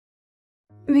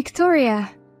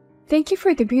Victoria, thank you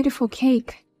for the beautiful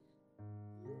cake.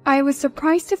 I was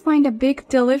surprised to find a big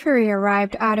delivery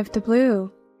arrived out of the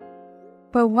blue.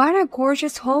 But what a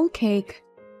gorgeous whole cake.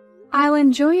 I'll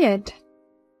enjoy it.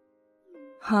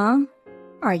 Huh?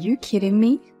 Are you kidding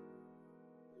me?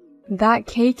 That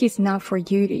cake is not for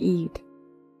you to eat.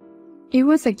 It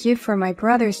was a gift for my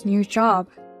brother's new job.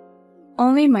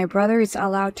 Only my brother is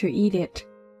allowed to eat it.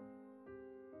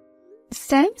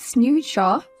 Sam's new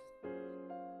job?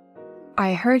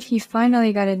 I heard he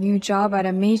finally got a new job at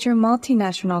a major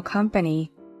multinational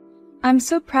company. I'm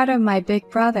so proud of my big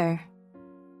brother.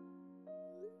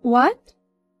 What?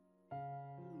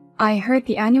 I heard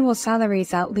the annual salary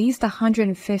is at least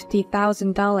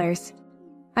 $150,000.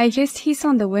 I guess he's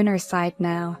on the winner's side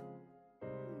now.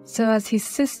 So as his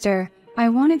sister, I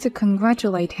wanted to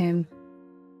congratulate him.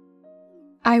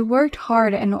 I worked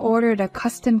hard and ordered a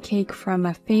custom cake from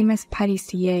a famous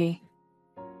pâtissier.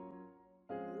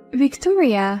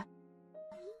 Victoria,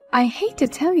 I hate to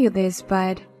tell you this,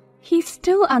 but he's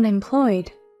still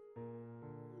unemployed.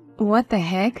 What the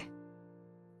heck?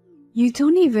 You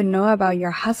don't even know about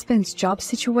your husband's job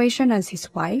situation as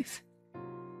his wife?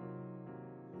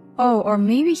 Oh, or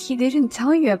maybe he didn't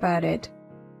tell you about it.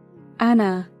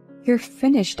 Anna, you're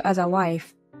finished as a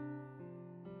wife.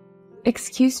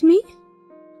 Excuse me?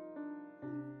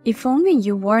 If only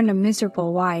you weren't a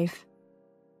miserable wife.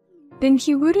 Then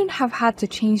he wouldn't have had to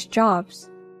change jobs.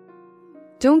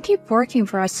 Don't keep working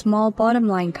for a small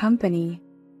bottom-line company.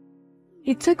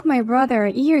 It took my brother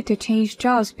a year to change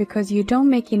jobs because you don't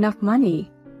make enough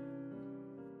money.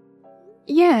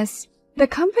 Yes, the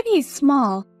company is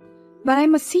small, but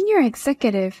I'm a senior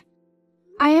executive.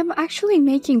 I am actually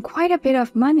making quite a bit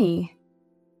of money.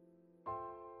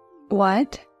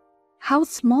 What? How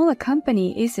small a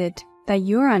company is it that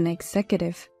you're an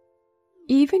executive?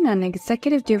 Even an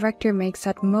executive director makes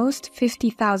at most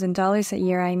 $50,000 a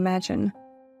year, I imagine.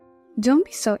 Don't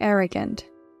be so arrogant.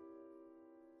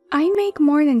 I make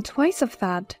more than twice of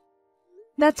that.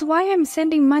 That's why I'm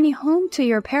sending money home to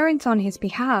your parents on his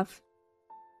behalf.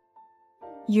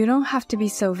 You don't have to be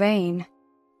so vain.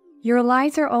 Your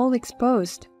lies are all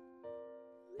exposed.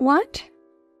 What?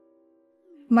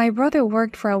 My brother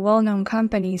worked for a well-known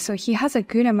company, so he has a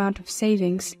good amount of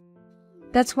savings.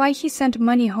 That's why he sent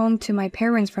money home to my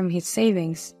parents from his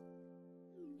savings.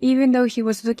 Even though he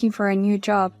was looking for a new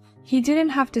job, he didn't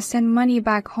have to send money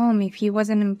back home if he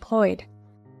wasn't employed.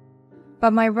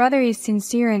 But my brother is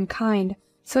sincere and kind,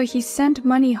 so he sent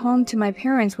money home to my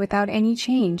parents without any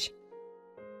change.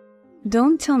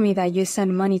 Don't tell me that you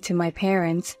send money to my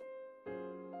parents.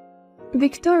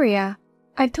 Victoria,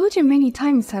 I've told you many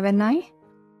times, haven't I?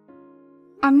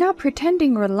 I'm not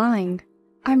pretending or lying.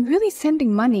 I'm really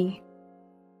sending money.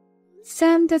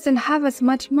 Sam doesn't have as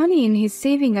much money in his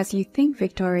saving as you think,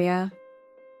 Victoria.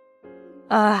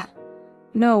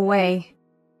 No way.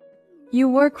 You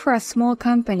work for a small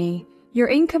company, your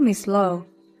income is low,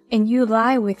 and you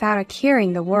lie without a care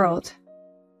in the world.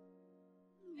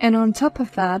 And on top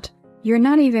of that, you're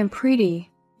not even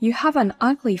pretty. You have an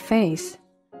ugly face.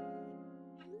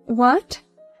 What?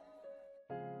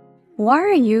 Why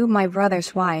are you my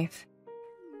brother's wife?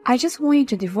 I just want you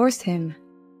to divorce him.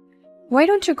 Why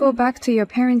don't you go back to your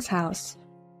parents' house?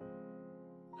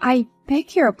 I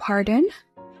beg your pardon?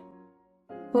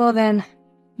 Well then,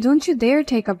 don't you dare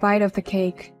take a bite of the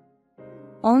cake.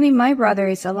 Only my brother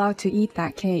is allowed to eat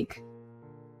that cake.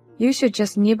 You should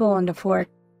just nibble on the fork.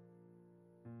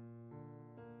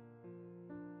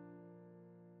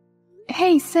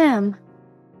 Hey, Sam.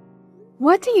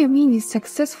 What do you mean you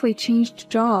successfully changed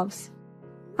jobs?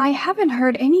 I haven't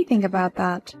heard anything about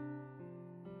that.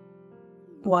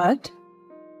 What?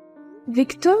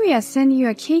 Victoria sent you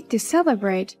a cake to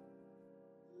celebrate.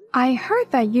 I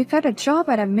heard that you got a job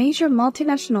at a major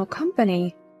multinational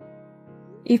company.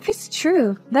 If it's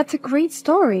true, that's a great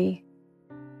story.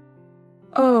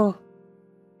 Oh.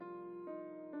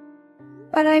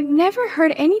 But I've never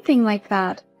heard anything like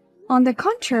that. On the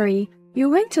contrary, you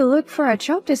went to look for a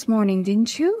job this morning,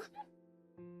 didn't you?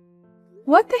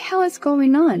 What the hell is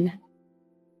going on?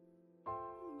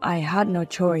 I had no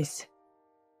choice.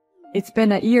 It's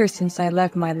been a year since I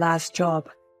left my last job.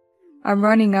 I'm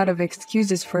running out of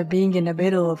excuses for being in the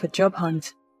middle of a job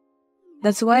hunt.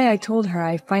 That's why I told her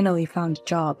I finally found a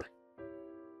job.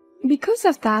 Because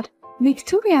of that,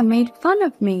 Victoria made fun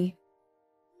of me.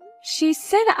 She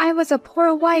said I was a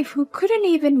poor wife who couldn't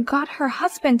even got her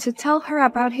husband to tell her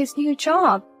about his new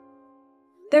job.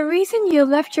 The reason you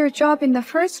left your job in the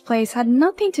first place had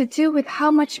nothing to do with how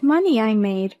much money I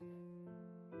made.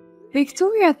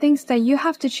 Victoria thinks that you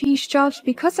have to change jobs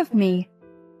because of me.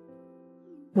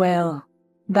 Well,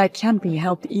 that can't be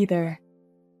helped either.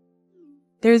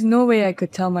 There's no way I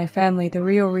could tell my family the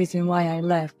real reason why I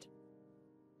left.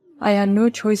 I had no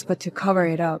choice but to cover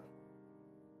it up.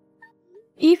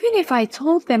 Even if I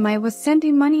told them I was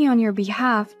sending money on your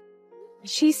behalf,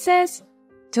 she says,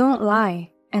 don't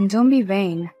lie and don't be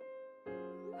vain.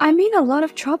 I'm in a lot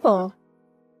of trouble.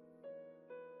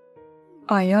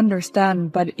 I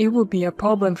understand, but it would be a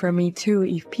problem for me too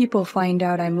if people find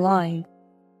out I'm lying.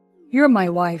 You're my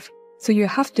wife, so you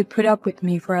have to put up with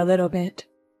me for a little bit.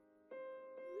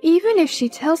 Even if she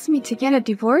tells me to get a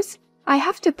divorce, I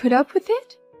have to put up with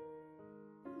it?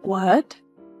 What?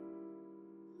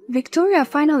 Victoria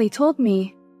finally told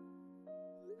me.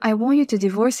 I want you to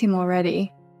divorce him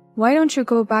already. Why don't you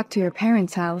go back to your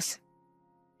parents' house?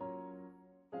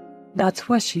 That's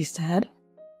what she said.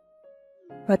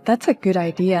 But that's a good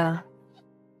idea.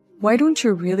 Why don't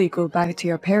you really go back to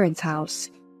your parents' house?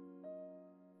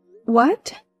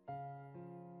 What?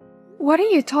 What are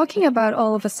you talking about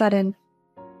all of a sudden?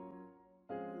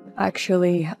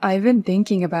 Actually, I've been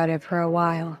thinking about it for a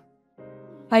while.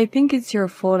 I think it's your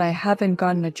fault I haven't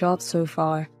gotten a job so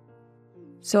far.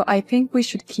 So I think we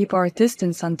should keep our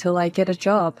distance until I get a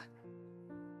job.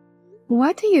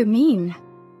 What do you mean?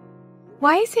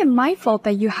 Why is it my fault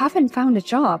that you haven't found a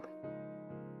job?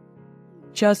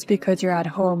 Just because you're at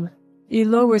home, it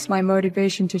lowers my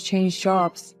motivation to change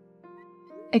jobs.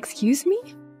 Excuse me?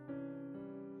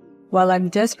 While I'm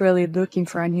desperately looking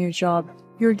for a new job,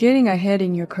 you're getting ahead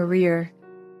in your career.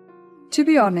 To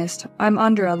be honest, I'm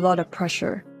under a lot of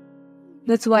pressure.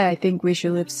 That's why I think we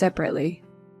should live separately.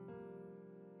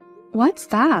 What's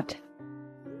that?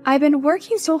 I've been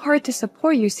working so hard to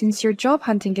support you since your job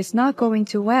hunting is not going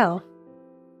too well.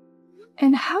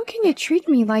 And how can you treat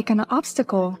me like an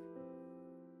obstacle?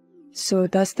 So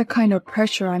that's the kind of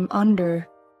pressure I'm under.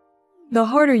 The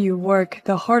harder you work,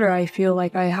 the harder I feel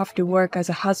like I have to work as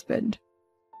a husband.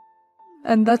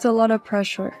 And that's a lot of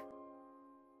pressure.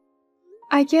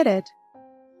 I get it.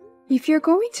 If you're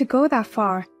going to go that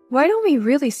far, why don't we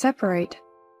really separate?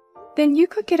 Then you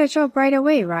could get a job right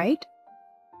away, right?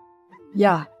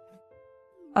 Yeah.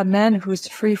 A man who's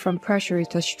free from pressure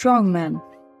is a strong man.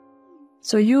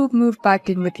 So you'll move back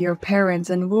in with your parents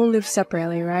and we'll live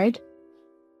separately, right?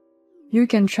 You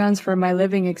can transfer my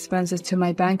living expenses to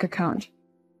my bank account.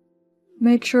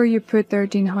 Make sure you put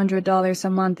 $1,300 a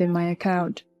month in my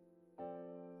account.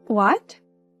 What?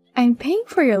 I'm paying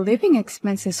for your living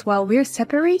expenses while we're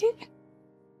separated?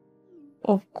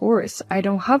 Of course, I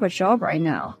don't have a job right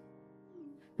now.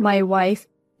 My wife,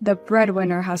 the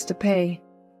breadwinner, has to pay.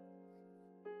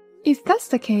 If that's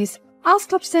the case, I'll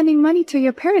stop sending money to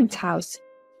your parents' house.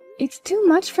 It's too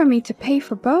much for me to pay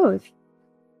for both.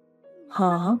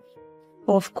 Huh?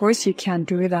 Of course you can't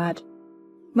do that.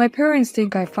 My parents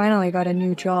think I finally got a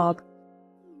new job.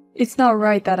 It's not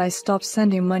right that I stop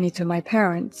sending money to my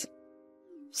parents.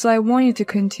 So I want you to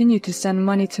continue to send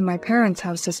money to my parents'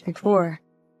 house as before.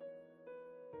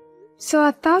 So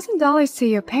 $1,000 to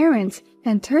your parents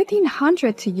and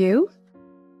 $1,300 to you?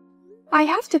 I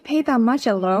have to pay that much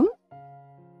alone?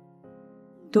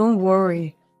 Don't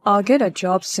worry, I'll get a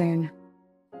job soon.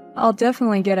 I'll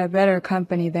definitely get a better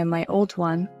company than my old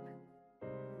one.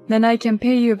 Then I can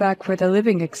pay you back for the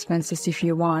living expenses if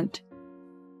you want.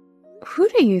 Who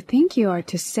do you think you are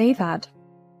to say that?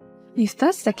 If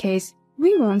that's the case,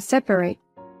 we won't separate.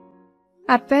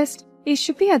 At best, it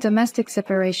should be a domestic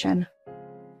separation.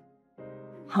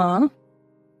 Huh?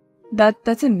 That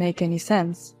doesn't make any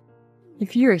sense.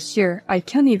 If you're here, I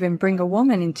can't even bring a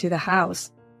woman into the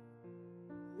house.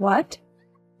 What?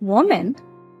 Woman?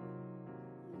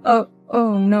 Oh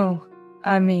no.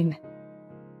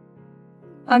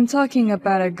 I'm talking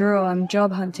about a girl I'm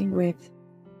job hunting with.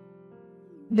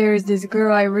 There's this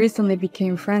girl I recently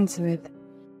became friends with.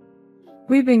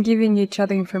 We've been giving each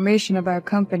other information about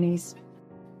companies.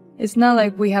 It's not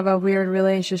like we have a weird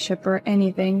relationship or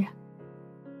anything.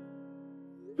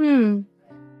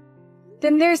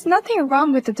 Then there's nothing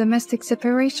wrong with the domestic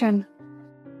separation.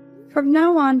 From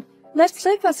now on, let's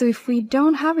live as if we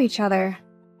don't have each other.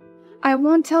 I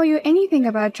won't tell you anything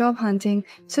about job hunting,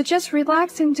 so just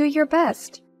relax and do your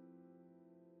best.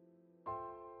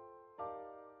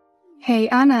 Hey,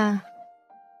 Anna.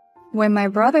 When my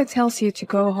brother tells you to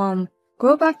go home,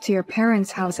 go back to your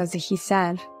parents' house as he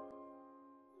said.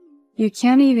 You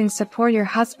can't even support your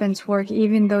husband's work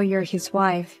even though you're his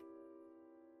wife.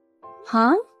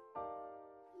 Huh?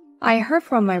 I heard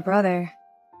from my brother.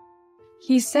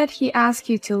 He said he asked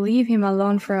you to leave him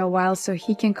alone for a while so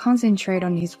he can concentrate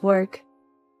on his work.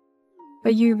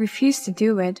 But you refused to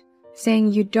do it,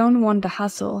 saying you don't want the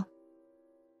hustle.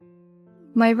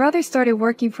 My brother started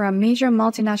working for a major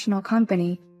multinational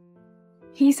company.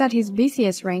 He's at his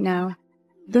busiest right now,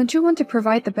 Don't you want to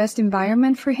provide the best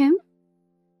environment for him?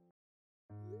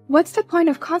 What's the point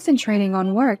of concentrating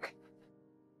on work?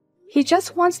 He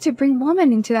just wants to bring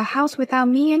women into the house without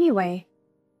me anyway.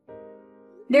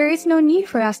 There is no need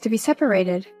for us to be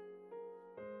separated.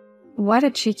 What a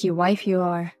cheeky wife you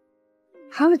are.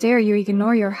 How dare you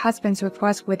ignore your husband's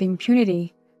request with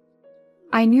impunity?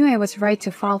 I knew I was right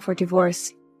to file for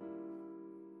divorce.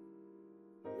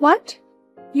 What?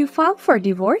 You filed for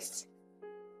divorce?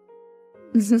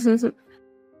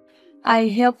 I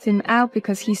helped him out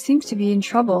because he seems to be in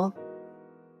trouble.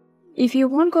 If you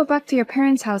won't go back to your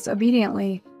parents' house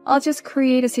obediently, I'll just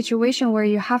create a situation where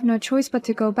you have no choice but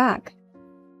to go back.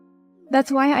 That's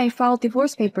why I filed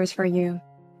divorce papers for you.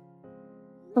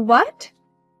 What?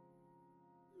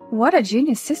 What a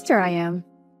genius sister I am.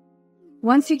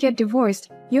 Once you get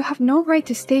divorced, you have no right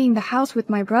to stay in the house with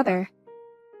my brother.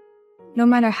 No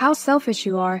matter how selfish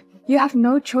you are, you have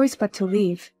no choice but to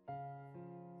leave.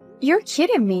 You're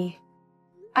kidding me.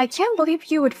 I can't believe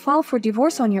you would file for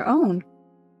divorce on your own.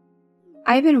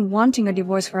 I've been wanting a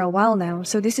divorce for a while now,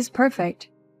 so this is perfect.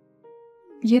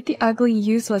 Get the ugly,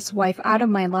 useless wife out of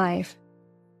my life.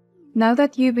 Now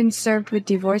that you've been served with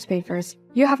divorce papers,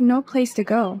 you have no place to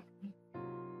go.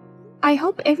 I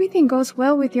hope everything goes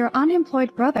well with your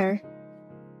unemployed brother.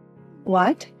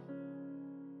 What?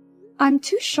 I'm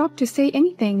too shocked to say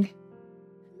anything.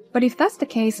 But if that's the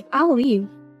case, I'll leave.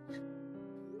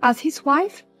 As his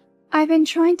wife, I've been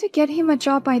trying to get him a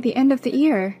job by the end of the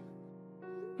year.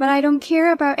 But I don't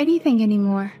care about anything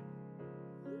anymore.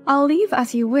 I'll leave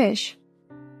as you wish.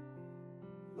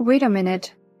 Wait a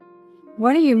minute.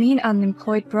 What do you mean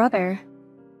unemployed brother?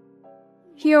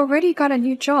 He already got a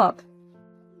new job.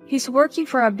 He's working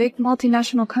for a big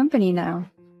multinational company now.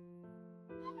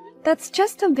 That's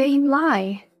just a vain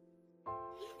lie.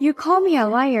 You call me a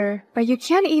liar, but you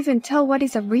can't even tell what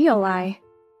is a real lie.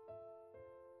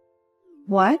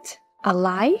 What? A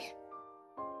lie?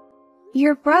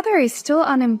 Your brother is still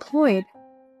unemployed.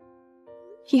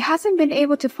 He hasn't been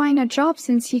able to find a job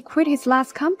since he quit his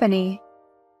last company.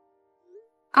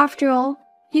 After all,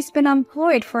 he's been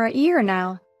employed for a year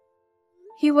now.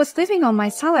 He was living on my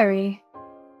salary.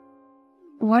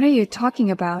 What are you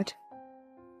talking about?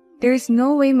 There's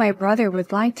no way my brother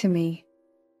would lie to me.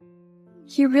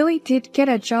 He really did get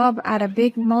a job at a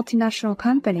big multinational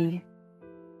company.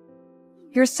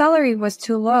 Your salary was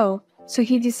too low, so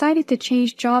he decided to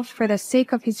change jobs for the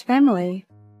sake of his family.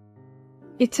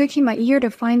 It took him a year to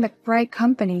find the right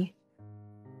company.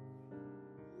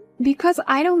 Because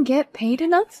I don't get paid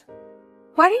enough?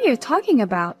 What are you talking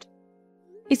about?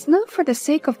 It's not for the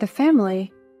sake of the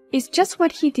family. It's just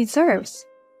what he deserves.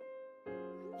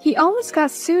 He almost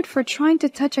got sued for trying to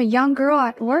touch a young girl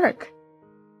at work.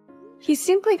 He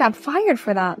simply got fired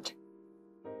for that.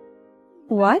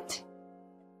 What?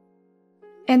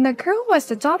 And the girl was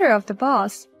the daughter of the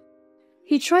boss.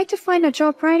 He tried to find a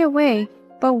job right away,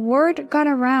 but word got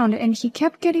around and he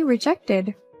kept getting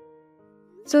rejected.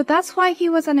 So that's why he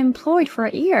was unemployed for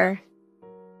a year.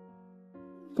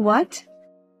 What?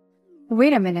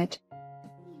 Wait a minute.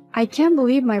 I can't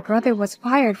believe my brother was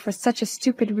fired for such a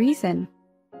stupid reason.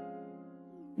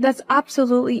 That's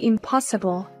absolutely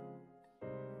impossible.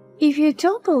 If you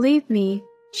don't believe me,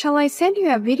 shall I send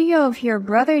you a video of your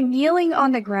brother kneeling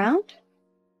on the ground?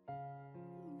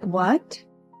 What?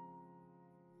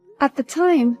 At the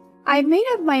time, I made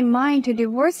up my mind to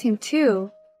divorce him too.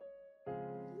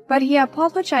 But he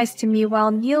apologized to me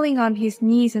while kneeling on his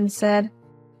knees and said,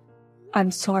 "I'm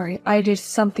sorry, I did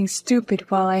something stupid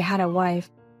while I had a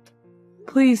wife.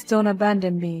 Please don't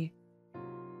abandon me."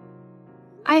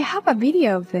 I have a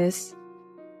video of this.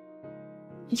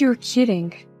 You're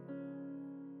kidding.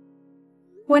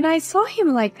 When I saw him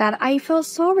like that, I felt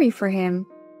sorry for him.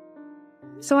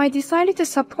 So I decided to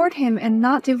support him and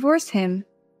not divorce him.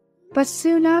 But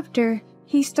soon after,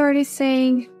 he started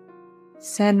saying,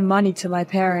 "Send money to my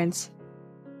parents."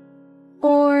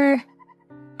 Or,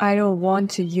 "I don't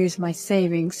want to use my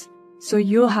savings, so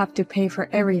you'll have to pay for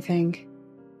everything."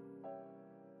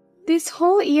 This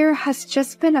whole year has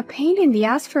just been a pain in the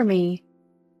ass for me.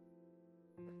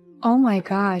 Oh my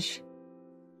gosh.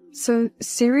 So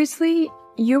seriously,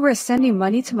 you were sending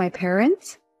money to my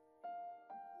parents?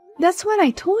 That's what I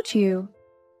told you.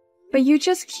 But you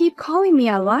just keep calling me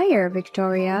a liar,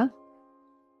 Victoria.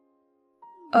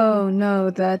 Oh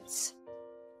no, that's...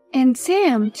 And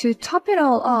Sam, to top it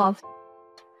all off,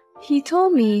 he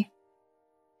told me,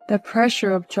 "The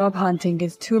pressure of job hunting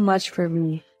is too much for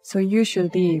me, so you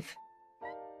should leave."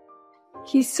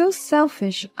 He's so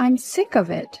selfish, I'm sick of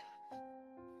it.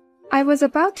 I was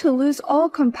about to lose all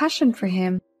compassion for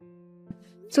him.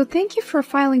 So thank you for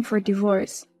filing for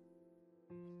divorce.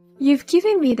 You've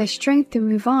given me the strength to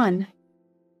move on.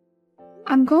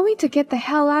 I'm going to get the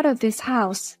hell out of this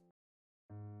house.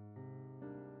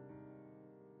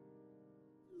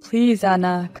 Please,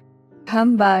 Anna,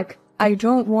 come back. I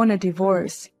don't want a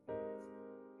divorce.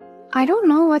 I don't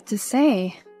know what to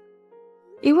say.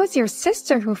 It was your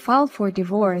sister who filed for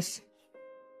divorce.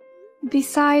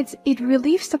 Besides, it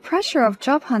relieves the pressure of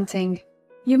job hunting.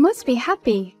 You must be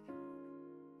happy.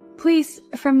 Please,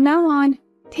 from now on,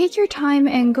 take your time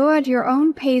and go at your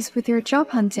own pace with your job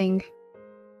hunting.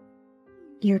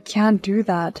 You can't do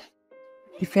that.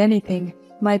 If anything,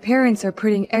 my parents are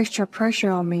putting extra pressure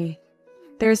on me.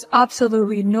 There's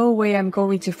absolutely no way I'm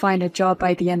going to find a job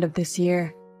by the end of this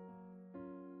year.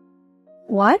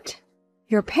 What?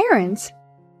 Your parents?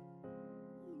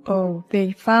 Oh,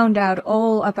 they found out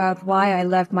all about why I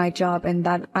left my job and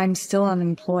that I'm still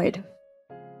unemployed.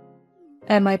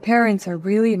 And my parents are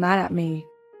really mad at me.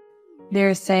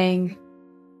 They're saying,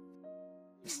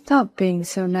 "Stop being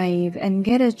so naive and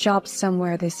get a job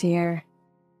somewhere this year.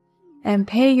 And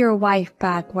pay your wife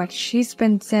back what she's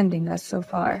been sending us so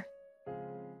far.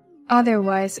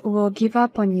 Otherwise, we'll give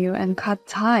up on you and cut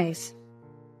ties."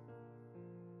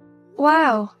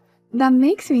 Wow, that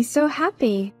makes me so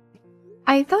happy.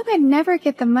 I thought I'd never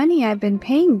get the money I've been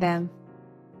paying them.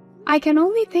 I can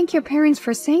only thank your parents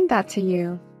for saying that to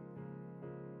you.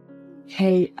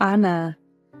 Hey, Anna,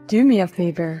 do me a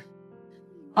favor.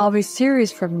 I'll be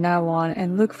serious from now on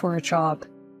and look for a job.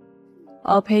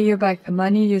 I'll pay you back the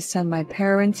money you sent my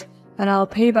parents, and I'll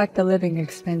pay back the living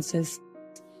expenses.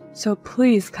 So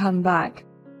please come back.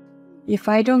 If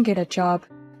I don't get a job,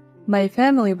 my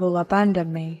family will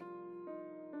abandon me.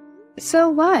 So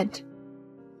what?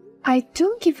 I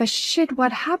don't give a shit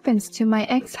what happens to my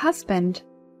ex-husband.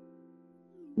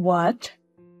 What?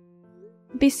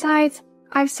 Besides,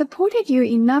 I've supported you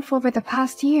enough over the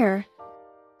past year.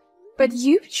 But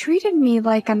you've treated me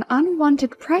like an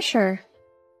unwanted pressure.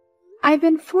 I've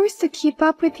been forced to keep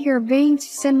up with your vein to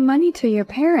send money to your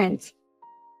parents.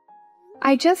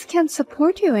 I just can't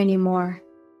support you anymore.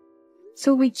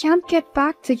 So we can't get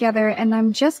back together, and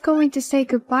I'm just going to say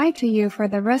goodbye to you for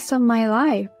the rest of my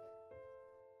life.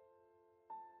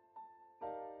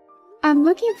 I'm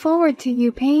looking forward to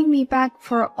you paying me back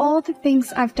for all the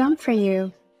things I've done for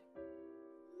you.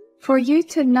 For you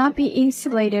to not be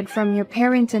insulated from your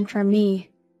parents and from me.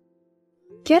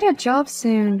 Get a job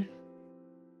soon.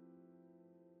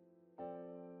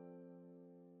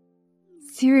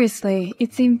 Seriously,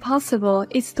 it's impossible.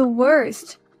 It's the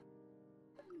worst.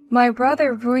 My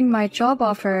brother ruined my job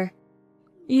offer,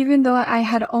 even though I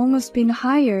had almost been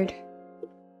hired.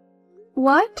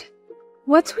 What?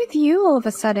 What's with you all of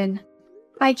a sudden?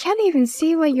 I can't even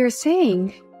see what you're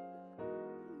saying.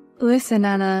 Listen,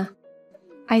 Anna.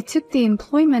 I took the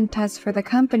employment test for the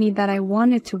company that I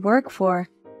wanted to work for,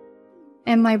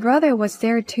 and my brother was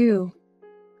there too.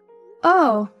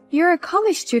 Oh, you're a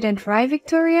college student, right,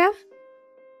 Victoria?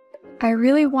 I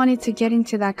really wanted to get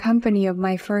into that company of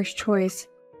my first choice.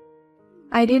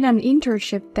 I did an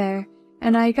internship there,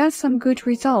 and I got some good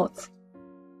results.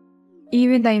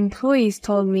 Even the employees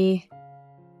told me,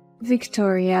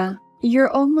 "Victoria, you're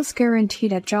almost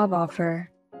guaranteed a job offer."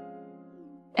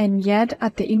 And yet,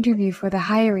 at the interview for the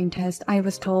hiring test, I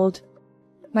was told,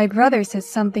 my brother said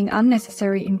something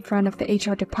unnecessary in front of the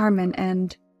HR department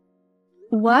and...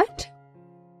 What?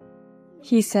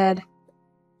 He said,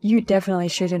 "You definitely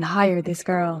shouldn't hire this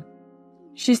girl.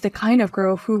 She's the kind of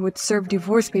girl who would serve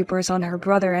divorce papers on her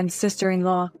brother and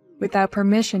sister-in-law without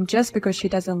permission just because she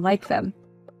doesn't like them."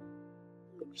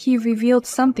 He revealed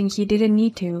something he didn't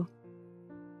need to.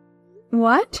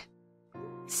 What?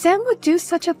 Sam would do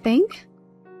such a thing?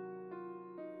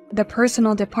 The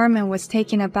personal department was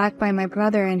taken aback by my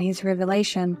brother and his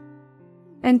revelation.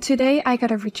 And today I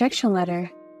got a rejection letter.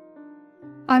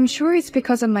 I'm sure it's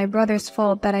because of my brother's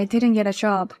fault that I didn't get a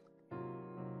job.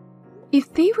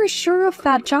 If they were sure of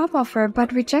that job offer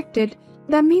but rejected,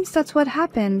 that means that's what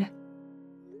happened.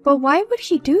 But why would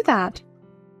he do that?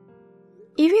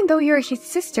 Even though you're his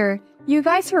sister, you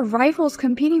guys were rivals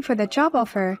competing for the job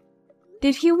offer.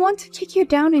 Did he want to kick you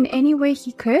down in any way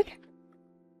he could?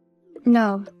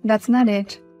 No, that's not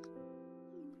it.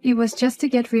 It was just to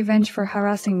get revenge for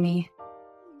harassing me.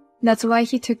 That's why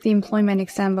he took the employment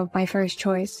exam of my first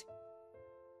choice.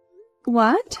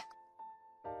 What?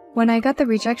 When I got the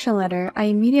rejection letter, I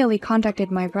immediately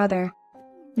contacted my brother.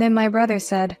 Then my brother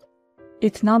said,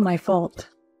 "It's not my fault."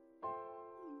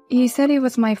 He said it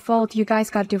was my fault you guys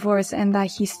got divorced and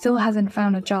that he still hasn't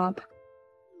found a job.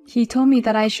 He told me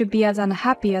that I should be as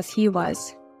unhappy as he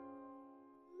was.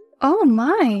 Oh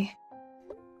my!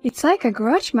 It's like a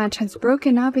grudge match has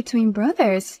broken out between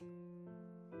brothers.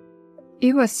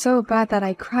 It was so bad that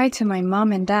I cried to my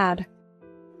mom and dad.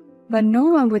 But no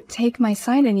one would take my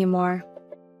side anymore.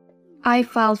 I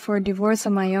filed for divorce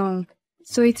on my own,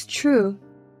 so it's true.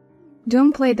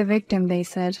 Don't play the victim, they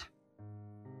said.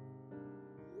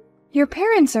 Your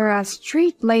parents are as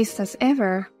straight-laced as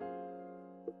ever.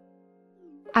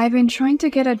 I've been trying to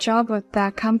get a job with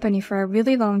that company for a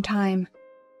really long time.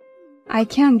 I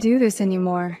can't do this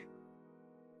anymore.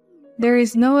 There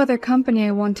is no other company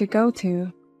I want to go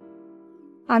to.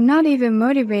 I'm not even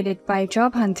motivated by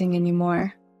job hunting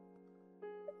anymore.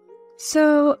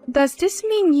 So, does this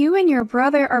mean you and your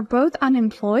brother are both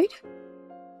unemployed?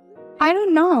 I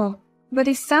don't know, but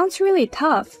it sounds really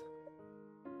tough.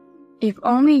 If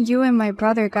only you and my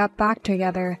brother got back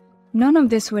together, none of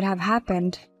this would have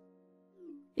happened.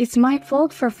 It's my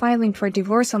fault for filing for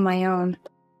divorce on my own,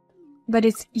 but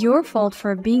it's your fault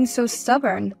for being so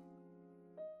stubborn.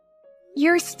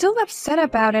 You're still upset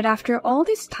about it after all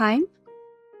this time?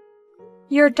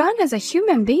 You're done as a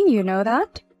human being, you know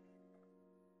that?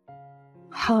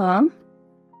 Huh?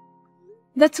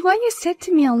 That's what you said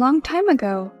to me a long time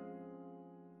ago.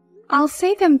 I'll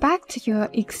say them back to you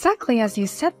exactly as you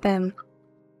said them.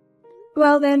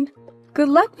 Well then, good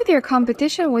luck with your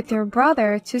competition with your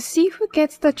brother to see who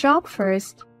gets the job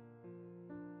first.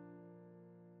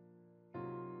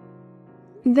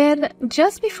 Then,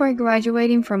 just before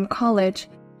graduating from college,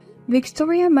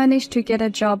 Victoria managed to get a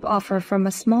job offer from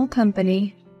a small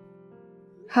company.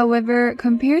 However,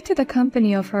 compared to the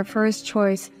company of her first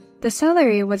choice, the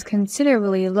salary was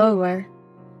considerably lower.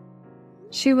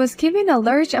 She was given a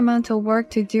large amount of work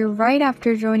to do right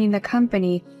after joining the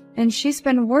company, and she's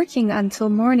been working until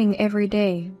morning every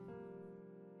day.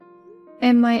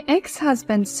 And my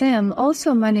ex-husband Sam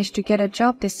also managed to get a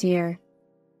job this year.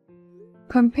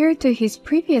 Compared to his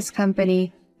previous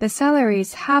company, the salary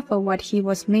is half of what he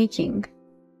was making.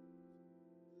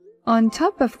 On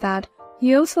top of that,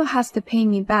 he also has to pay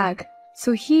me back,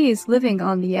 so he is living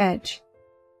on the edge.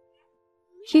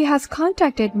 He has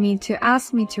contacted me to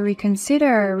ask me to reconsider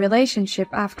our relationship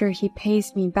after he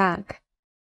pays me back.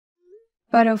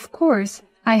 But of course,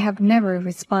 I have never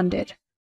responded.